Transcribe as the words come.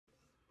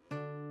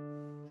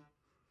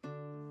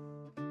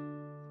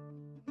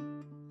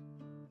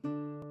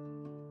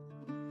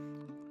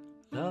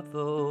Love,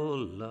 oh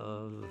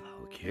love,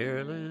 oh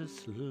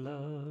careless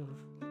love.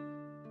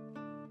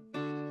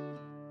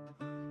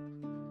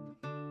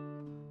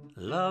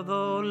 Love,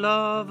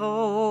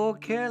 oh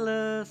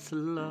careless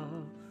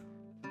love.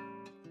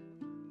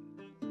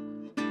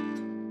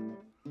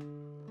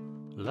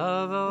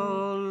 Love,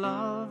 oh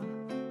love,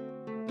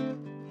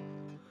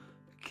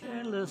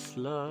 careless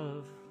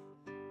love.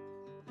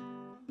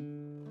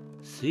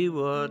 See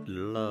what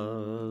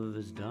love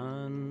has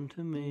done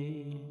to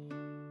me.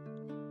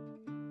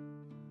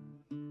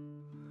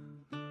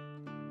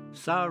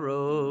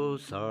 Sorrow,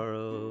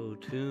 sorrow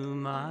to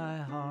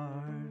my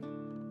heart.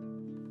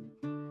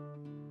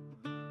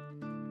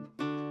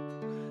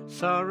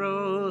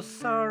 Sorrow,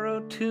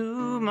 sorrow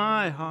to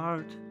my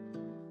heart.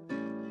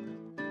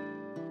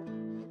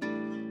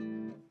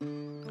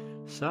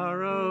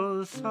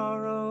 Sorrow,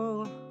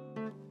 sorrow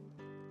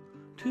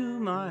to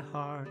my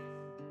heart.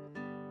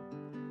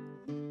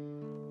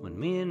 When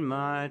me and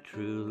my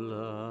true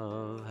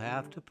love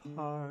have to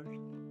part.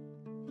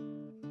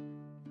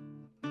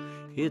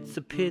 It's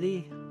a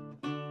pity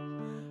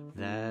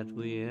that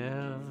we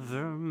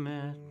ever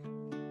met.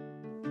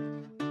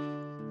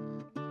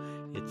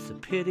 It's a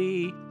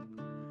pity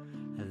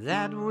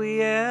that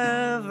we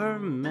ever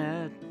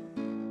met.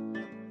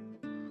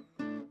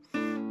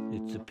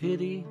 It's a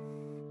pity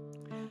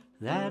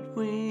that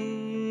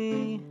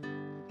we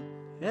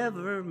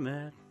ever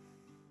met.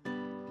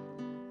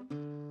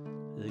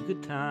 The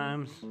good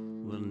times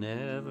we'll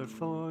never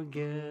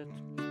forget.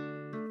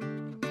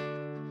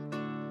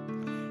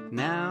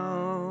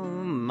 Now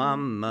my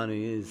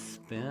money is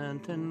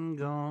spent and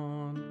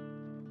gone.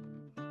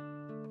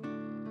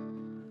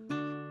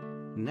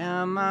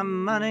 Now my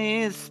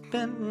money is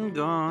spent and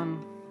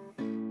gone.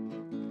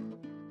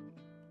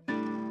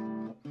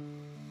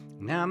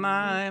 Now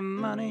my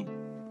money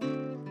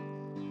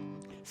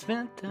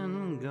spent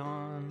and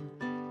gone.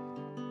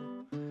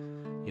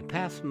 You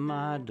pass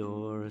my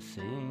door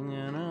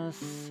singing a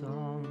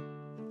song.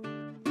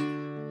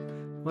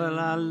 Well,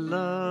 I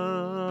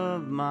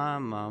love my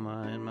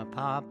mama and my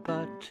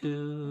papa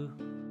too.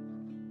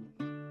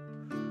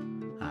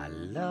 I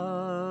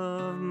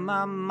love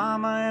my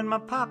mama and my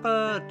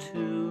papa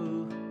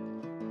too.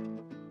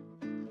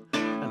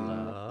 I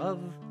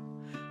love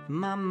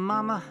my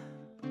mama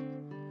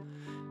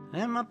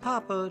and my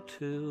papa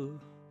too.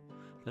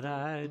 But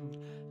I'd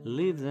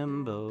leave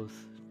them both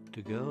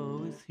to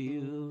go with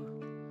you.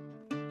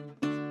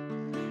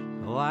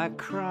 Oh, I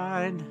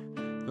cried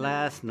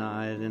last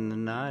night and the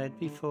night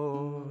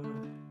before.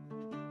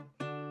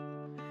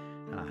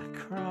 I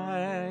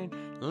cried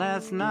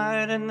last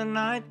night and the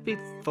night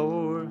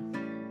before.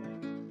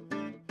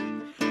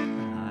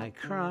 I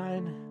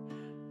cried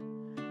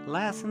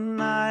last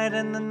night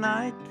and the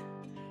night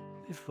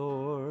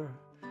before.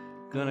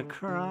 Gonna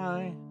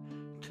cry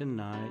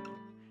tonight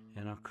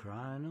and I'll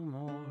cry no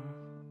more.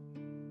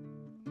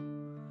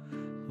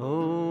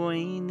 Oh,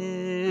 ain't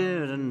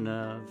it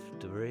enough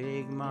to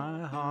break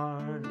my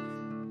heart?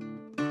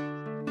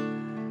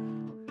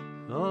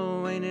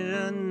 Oh, ain't it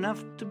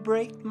enough to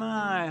break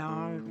my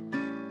heart?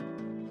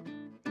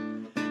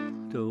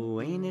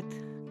 Oh, ain't it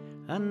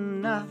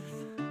enough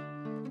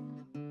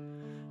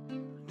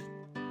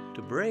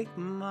to break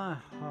my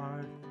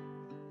heart?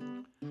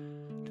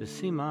 To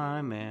see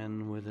my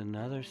man with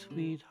another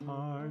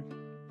sweetheart.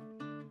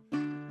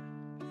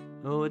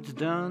 Oh, it's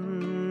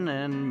done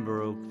and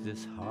broke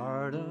this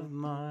heart of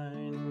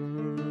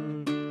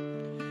mine.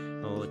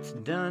 Oh, it's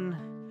done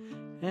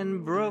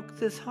and broke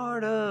this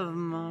heart of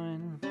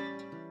mine.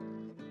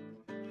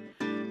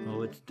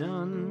 Oh, it's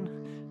done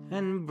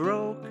and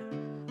broke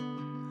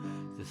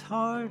this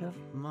heart of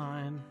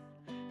mine.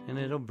 And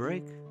it'll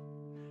break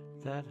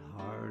that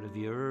heart of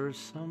yours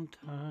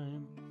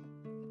sometime.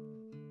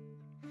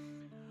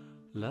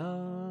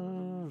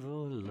 Love,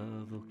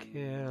 oh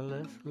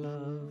careless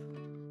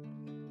love.